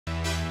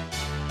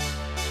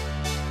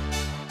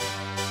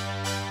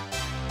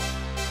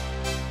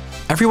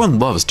Everyone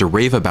loves to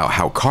rave about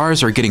how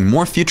cars are getting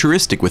more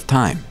futuristic with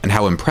time and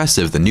how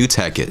impressive the new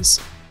tech is.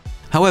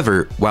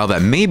 However, while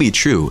that may be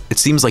true, it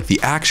seems like the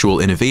actual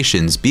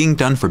innovation's being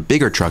done for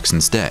bigger trucks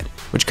instead,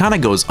 which kinda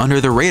goes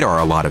under the radar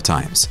a lot of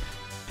times.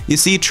 You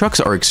see, trucks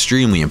are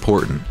extremely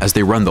important as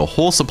they run the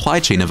whole supply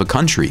chain of a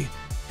country,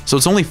 so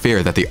it's only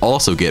fair that they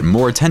also get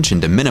more attention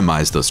to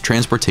minimize those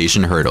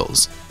transportation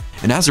hurdles.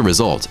 And as a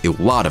result, a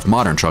lot of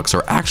modern trucks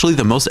are actually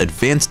the most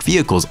advanced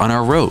vehicles on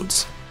our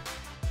roads.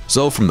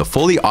 So from the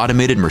fully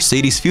automated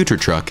Mercedes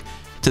FutureTruck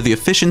to the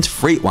efficient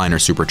Freightliner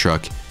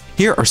SuperTruck,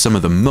 here are some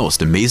of the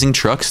most amazing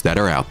trucks that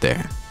are out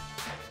there.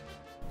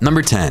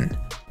 Number 10.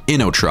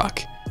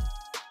 InnoTruck.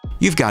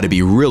 You've got to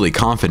be really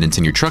confident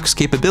in your truck's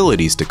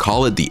capabilities to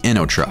call it the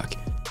InnoTruck.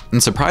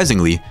 And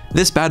surprisingly,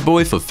 this bad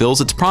boy fulfills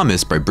its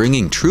promise by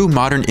bringing true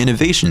modern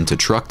innovation to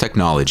truck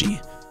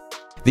technology.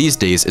 These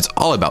days, it's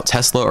all about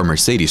Tesla or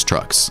Mercedes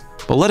trucks.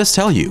 But let us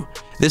tell you,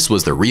 this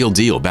was the real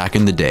deal back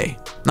in the day.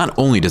 Not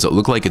only does it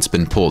look like it's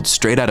been pulled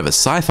straight out of a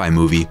sci-fi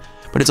movie,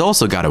 but it's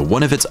also got a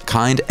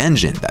one-of-its-kind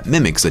engine that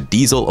mimics a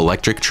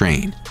diesel-electric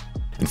train.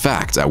 In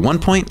fact, at one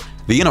point,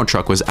 the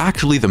InnoTruck was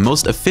actually the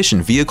most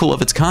efficient vehicle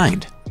of its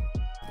kind.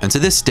 And to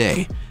this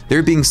day,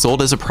 they're being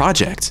sold as a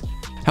project.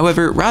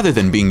 However, rather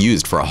than being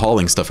used for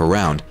hauling stuff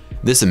around,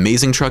 this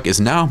amazing truck is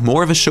now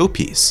more of a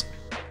showpiece.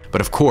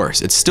 But of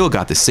course, it's still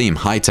got the same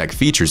high-tech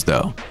features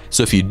though,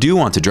 so if you do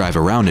want to drive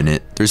around in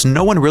it, there's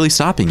no one really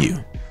stopping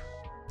you.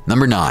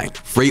 Number 9.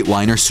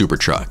 Freightliner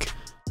SuperTruck.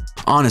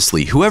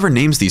 Honestly, whoever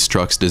names these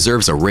trucks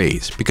deserves a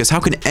raise, because how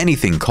can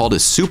anything called a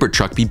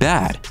SuperTruck be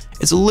bad?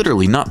 It's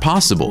literally not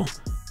possible.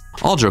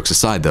 All jokes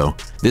aside though,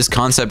 this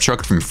concept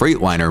truck from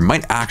Freightliner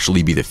might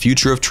actually be the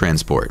future of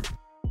transport.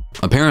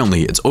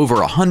 Apparently, it's over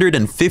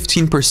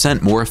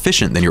 115% more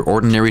efficient than your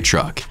ordinary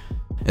truck.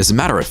 As a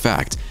matter of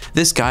fact,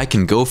 this guy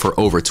can go for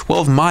over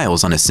 12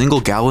 miles on a single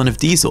gallon of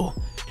diesel.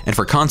 And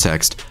for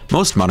context,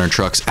 most modern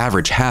trucks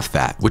average half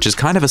that, which is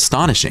kind of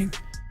astonishing.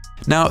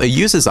 Now, it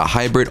uses a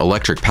hybrid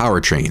electric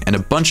powertrain and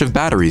a bunch of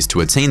batteries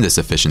to attain this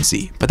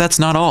efficiency, but that's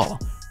not all.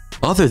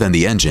 Other than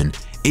the engine,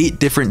 8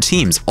 different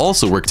teams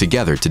also work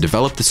together to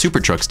develop the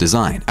SuperTruck's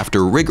design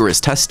after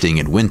rigorous testing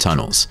in wind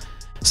tunnels.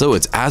 So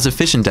it's as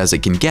efficient as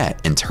it can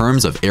get in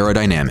terms of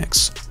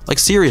aerodynamics. Like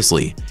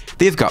seriously,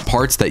 they've got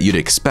parts that you'd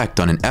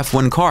expect on an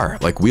F1 car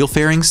like wheel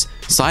fairings,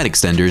 side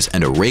extenders,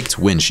 and a raked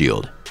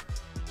windshield.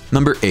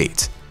 Number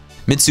 8.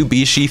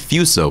 Mitsubishi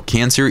Fuso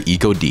Cancer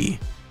Eco D.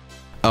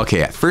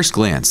 Okay, at first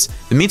glance,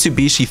 the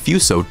Mitsubishi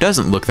Fuso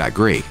doesn't look that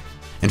great.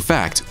 In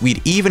fact,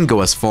 we'd even go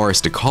as far as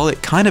to call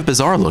it kind of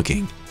bizarre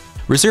looking.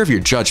 Reserve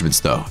your judgments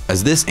though,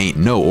 as this ain't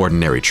no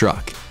ordinary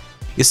truck.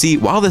 You see,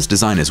 while this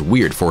design is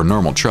weird for a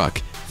normal truck,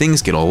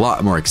 things get a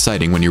lot more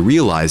exciting when you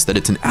realize that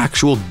it's an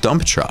actual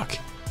dump truck.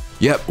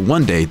 Yep,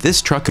 one day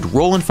this truck could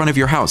roll in front of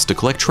your house to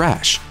collect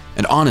trash.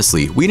 And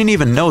honestly, we didn't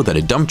even know that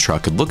a dump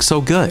truck could look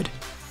so good.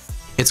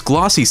 Its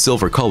glossy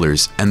silver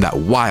colors and that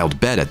wild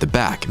bed at the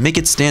back make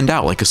it stand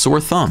out like a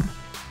sore thumb.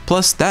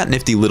 Plus, that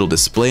nifty little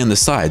display on the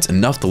sides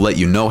enough to let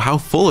you know how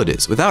full it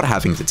is without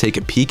having to take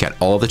a peek at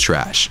all the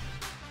trash.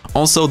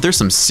 Also, there's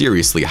some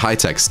seriously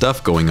high-tech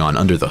stuff going on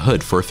under the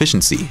hood for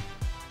efficiency.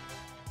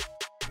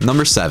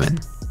 Number 7.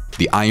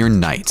 The Iron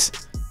Knight.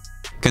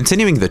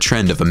 Continuing the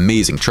trend of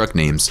amazing truck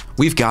names,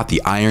 we've got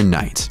the Iron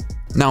Knight.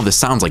 Now this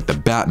sounds like the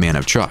Batman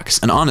of trucks,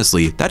 and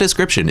honestly, that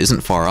description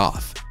isn't far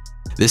off.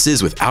 This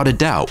is without a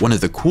doubt one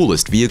of the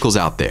coolest vehicles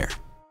out there.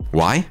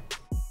 Why?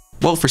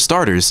 Well, for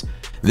starters,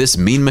 this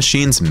mean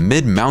machine's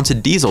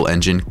mid-mounted diesel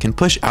engine can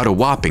push out a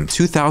whopping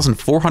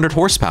 2,400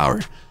 horsepower.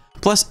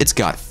 Plus, it's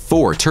got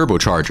 4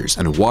 turbochargers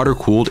and a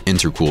water-cooled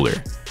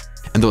intercooler.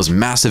 And those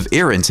massive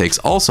air intakes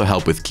also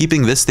help with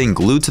keeping this thing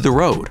glued to the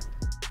road.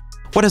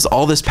 What does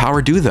all this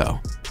power do though?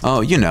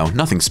 Oh, you know,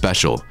 nothing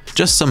special,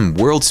 just some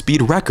world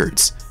speed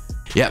records.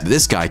 Yep,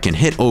 this guy can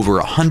hit over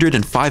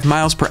 105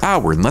 miles per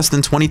hour in less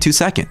than 22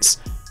 seconds.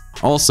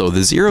 Also,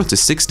 the 0 to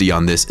 60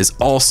 on this is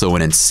also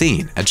an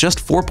insane at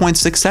just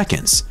 4.6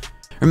 seconds.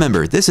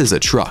 Remember, this is a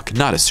truck,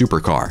 not a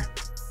supercar.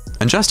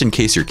 And just in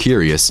case you're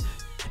curious,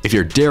 if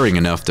you're daring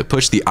enough to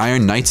push the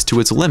Iron Knights to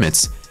its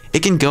limits,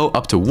 it can go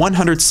up to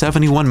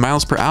 171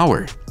 miles per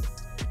hour.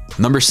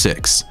 Number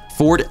 6.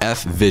 Ford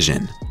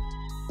F-Vision.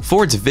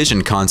 Ford's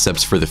vision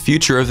concepts for the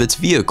future of its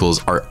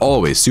vehicles are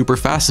always super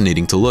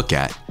fascinating to look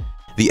at.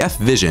 The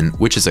F-Vision,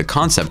 which is a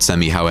concept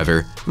semi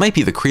however, might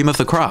be the cream of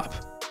the crop.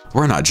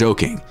 We're not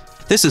joking.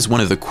 This is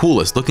one of the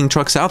coolest looking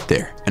trucks out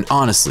there, and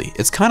honestly,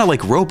 it's kinda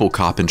like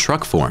RoboCop in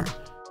truck form.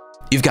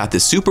 You've got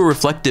this super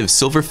reflective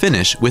silver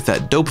finish with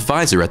that dope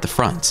visor at the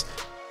front.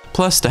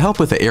 Plus, to help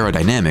with the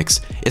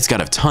aerodynamics, it's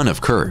got a ton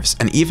of curves,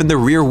 and even the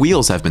rear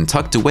wheels have been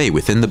tucked away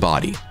within the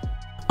body.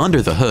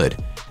 Under the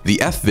hood,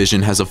 the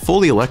F-Vision has a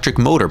fully electric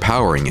motor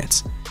powering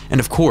it. And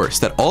of course,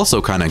 that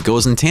also kinda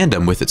goes in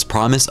tandem with its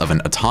promise of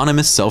an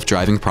autonomous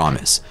self-driving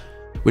promise,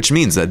 which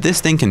means that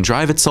this thing can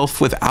drive itself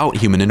without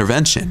human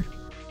intervention.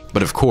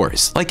 But of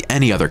course, like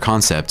any other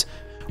concept,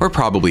 we're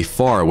probably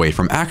far away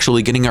from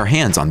actually getting our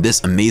hands on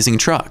this amazing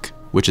truck,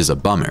 which is a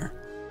bummer.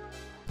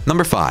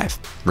 Number 5.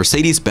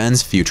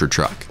 Mercedes-Benz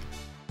FutureTruck.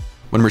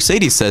 When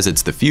Mercedes says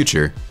it's the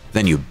future,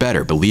 then you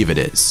better believe it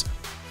is.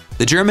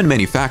 The German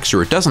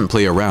manufacturer doesn't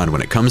play around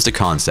when it comes to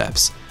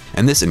concepts,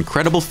 and this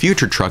incredible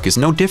future truck is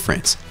no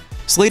different.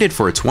 Slated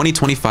for a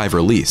 2025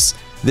 release,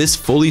 this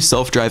fully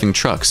self-driving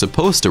truck's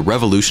supposed to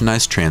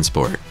revolutionize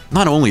transport.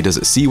 Not only does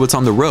it see what's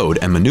on the road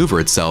and maneuver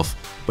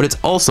itself, but it's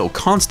also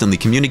constantly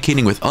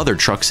communicating with other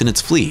trucks in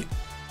its fleet.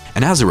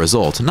 And as a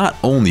result, not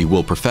only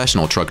will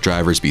professional truck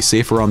drivers be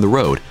safer on the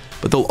road,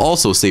 but they'll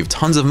also save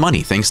tons of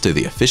money thanks to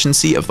the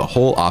efficiency of the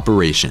whole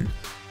operation.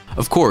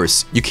 Of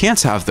course, you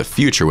can't have the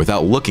future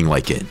without looking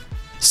like it.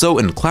 So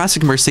in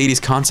classic Mercedes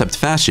concept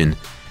fashion,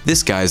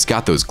 this guy's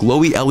got those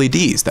glowy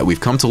LEDs that we've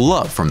come to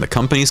love from the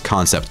company's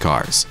concept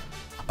cars.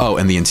 Oh,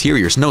 and the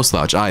interior's no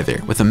slouch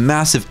either, with a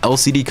massive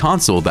LCD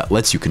console that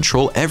lets you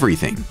control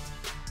everything.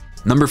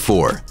 Number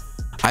 4.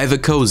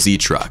 Iveco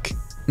Z-Truck.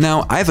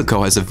 Now,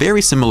 Iveco has a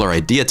very similar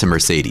idea to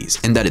Mercedes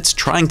in that it's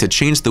trying to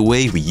change the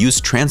way we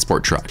use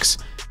transport trucks.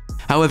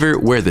 However,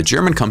 where the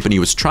German company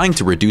was trying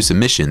to reduce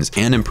emissions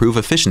and improve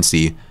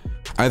efficiency,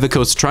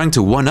 Iveco's trying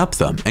to one-up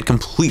them and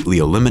completely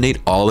eliminate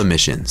all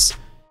emissions.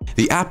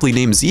 The aptly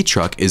named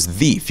Z-Truck is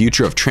the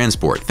future of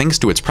transport thanks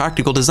to its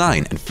practical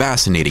design and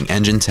fascinating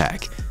engine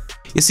tech.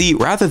 You see,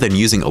 rather than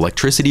using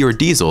electricity or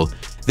diesel,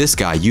 this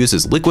guy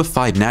uses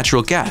liquefied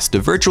natural gas to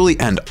virtually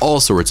end all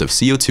sorts of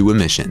CO2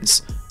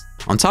 emissions.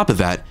 On top of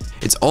that,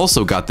 it's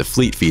also got the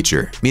fleet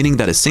feature, meaning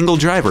that a single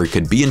driver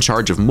could be in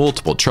charge of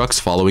multiple trucks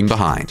following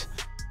behind.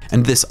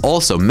 And this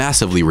also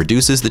massively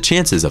reduces the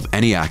chances of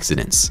any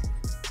accidents.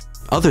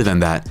 Other than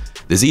that,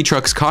 the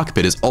Z-Truck's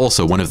cockpit is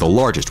also one of the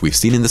largest we've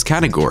seen in this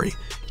category,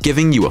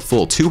 giving you a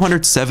full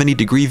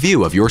 270-degree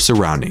view of your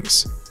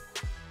surroundings.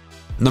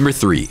 Number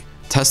 3.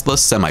 Tesla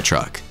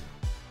Semi-Truck.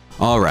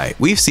 Alright,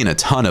 we've seen a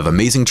ton of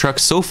amazing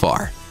trucks so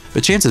far,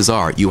 but chances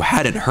are you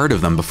hadn't heard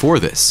of them before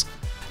this.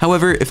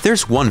 However, if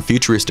there's one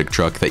futuristic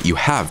truck that you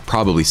have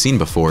probably seen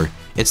before,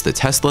 it's the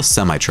Tesla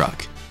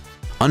Semi-Truck.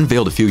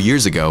 Unveiled a few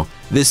years ago,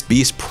 this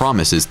beast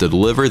promises to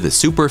deliver the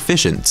super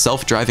efficient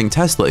self-driving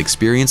Tesla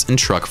experience in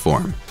truck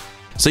form.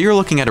 So you're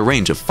looking at a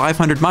range of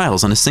 500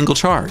 miles on a single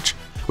charge,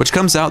 which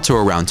comes out to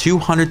around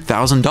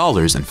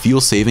 $200,000 in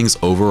fuel savings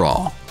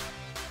overall.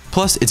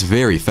 Plus, it's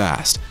very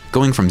fast,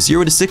 going from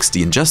 0 to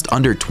 60 in just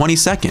under 20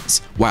 seconds,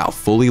 while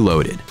fully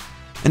loaded.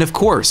 And of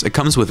course, it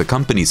comes with the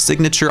company's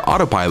signature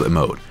autopilot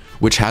mode,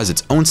 which has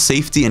its own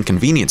safety and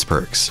convenience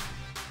perks.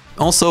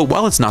 Also,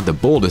 while it's not the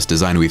boldest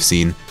design we've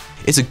seen,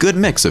 it's a good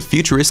mix of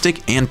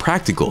futuristic and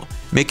practical,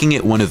 making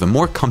it one of the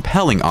more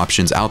compelling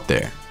options out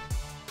there.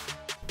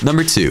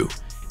 Number 2.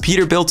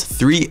 Peterbilt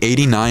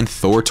 389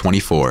 Thor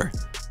 24.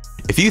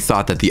 If you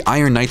thought that the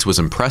Iron Knights was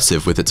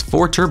impressive with its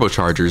 4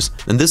 turbochargers,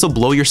 then this'll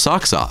blow your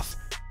socks off.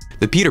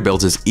 The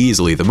Peterbilt is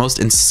easily the most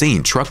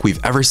insane truck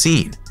we've ever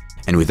seen.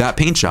 And with that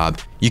paint job,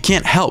 you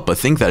can't help but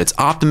think that it's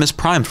Optimus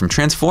Prime from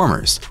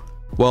Transformers.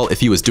 Well, if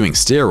he was doing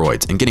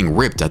steroids and getting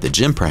ripped at the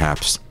gym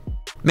perhaps.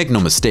 Make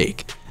no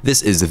mistake,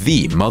 this is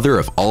the mother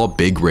of all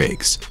big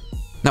rigs.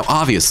 Now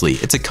obviously,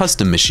 it's a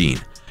custom machine,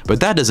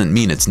 but that doesn't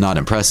mean it's not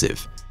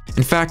impressive.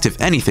 In fact, if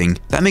anything,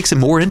 that makes it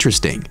more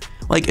interesting.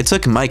 Like it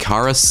took Mike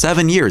Hara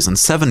 7 years and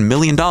 $7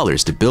 million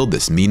to build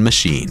this mean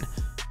machine.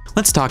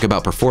 Let's talk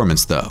about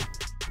performance though.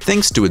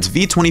 Thanks to its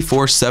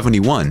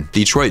V2471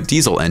 Detroit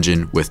diesel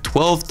engine with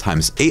 12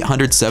 ×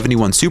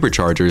 871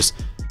 superchargers,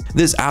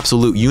 this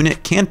absolute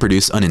unit can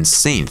produce an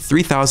insane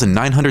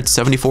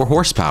 3,974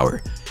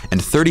 horsepower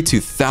and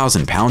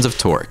 32,000 pounds of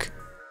torque.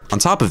 On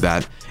top of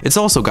that, it's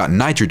also got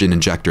nitrogen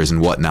injectors and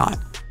whatnot.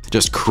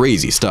 Just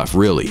crazy stuff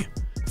really.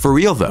 For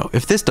real though,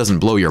 if this doesn't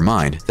blow your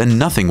mind, then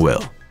nothing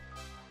will.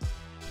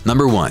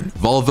 Number 1.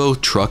 Volvo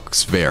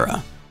Trucks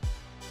Vera.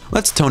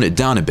 Let's tone it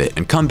down a bit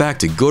and come back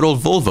to good old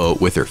Volvo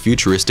with their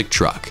futuristic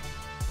truck.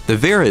 The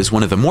Vera is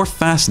one of the more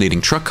fascinating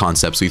truck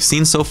concepts we've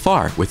seen so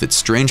far with its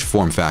strange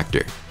form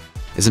factor.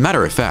 As a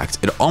matter of fact,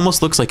 it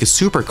almost looks like a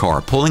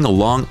supercar pulling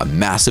along a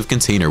massive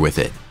container with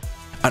it.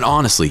 And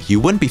honestly,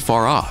 you wouldn't be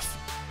far off.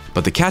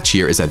 But the catch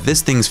here is that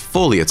this thing's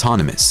fully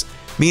autonomous,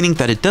 meaning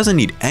that it doesn't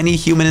need any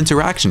human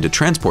interaction to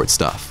transport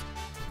stuff.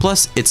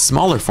 Plus, its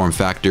smaller form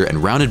factor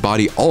and rounded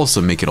body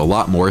also make it a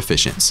lot more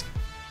efficient.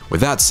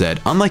 With that said,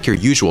 unlike your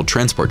usual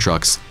transport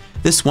trucks,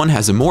 this one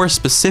has a more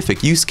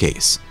specific use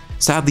case.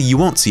 Sadly, you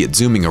won't see it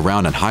zooming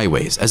around on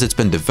highways as it's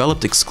been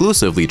developed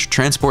exclusively to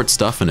transport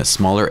stuff in a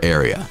smaller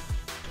area.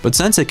 But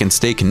since it can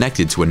stay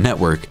connected to a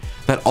network,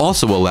 that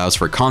also allows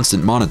for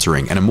constant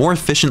monitoring and a more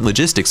efficient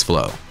logistics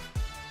flow.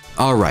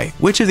 Alright,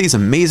 which of these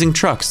amazing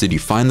trucks did you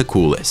find the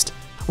coolest?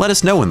 Let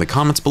us know in the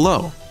comments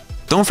below.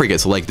 Don't forget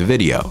to like the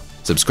video,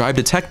 subscribe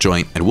to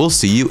TechJoint, and we'll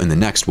see you in the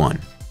next one.